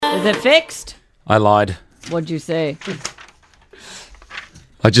Is it fixed? I lied. What'd you say?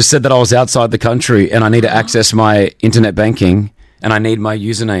 I just said that I was outside the country and I need to access my internet banking and I need my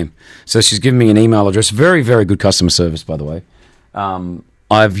username. So she's given me an email address. Very, very good customer service, by the way.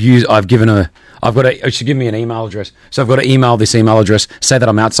 She give me an email address. So I've got to email this email address, say that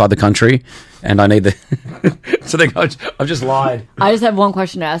I'm outside the country and I need the... So I've just lied. I just have one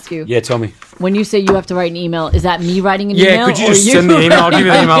question to ask you. Yeah, tell me. When you say you have to write an email, is that me writing an email? Yeah, could you just send the email? I'll give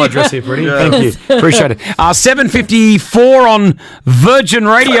you the email address here, Freddie. Yeah. Thank you. Appreciate it. 7:54 on Virgin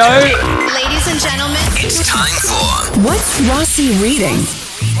Radio. Ladies and gentlemen, It's time for What's Rossi reading?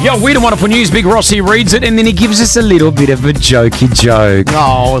 Yo, we don't wonderful news. Big Rossi reads it and then he gives us a little bit of a jokey joke.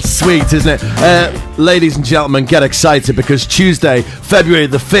 Oh, sweet, isn't it? Ladies and gentlemen, get excited because Tuesday, February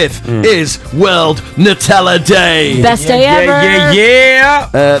the 5th, is World Nutella Day. Best day ever.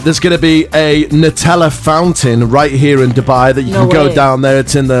 Yeah. There's going to be a Nutella fountain right here in Dubai that you No can go way. down there.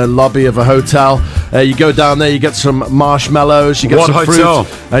 It's in the lobby of a hotel. You go down there, you get some marshmallows, you get What some hotel?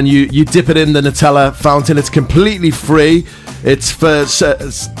 fruit, and you dip it in the Nutella fountain. It's completely free. It's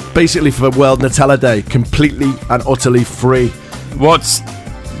basically for World Nutella Day. Completely and utterly free. What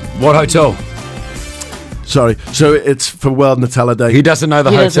hotel? Sorry. So it's for World Nutella Day. He doesn't know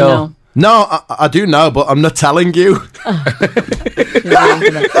the He hotel. doesn't know. No, I do know, but I'm not telling you. Yeah,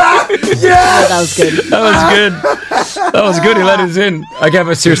 that was good. That was good. That was good. He let us in. Okay,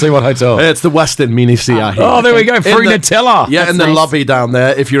 but seriously, what hotel? It's the Western Mini CR here. Oh, there we go. Free Nutella. Yeah, That's in the nice. lobby down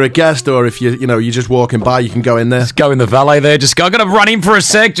there. If you're a guest or if you're just walking by, you can go in there. Just go in the valet there. Just go. I'm going to run in for a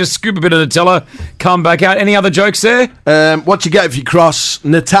sec. Just scoop a bit of Nutella. Come back out. Any other jokes there? What you get if you cross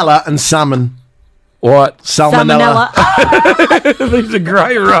Nutella and salmon? What? Salmonella. Salmonella. These are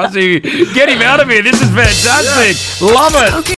great, Rossi. Get him out of here. This is fantastic. Love it.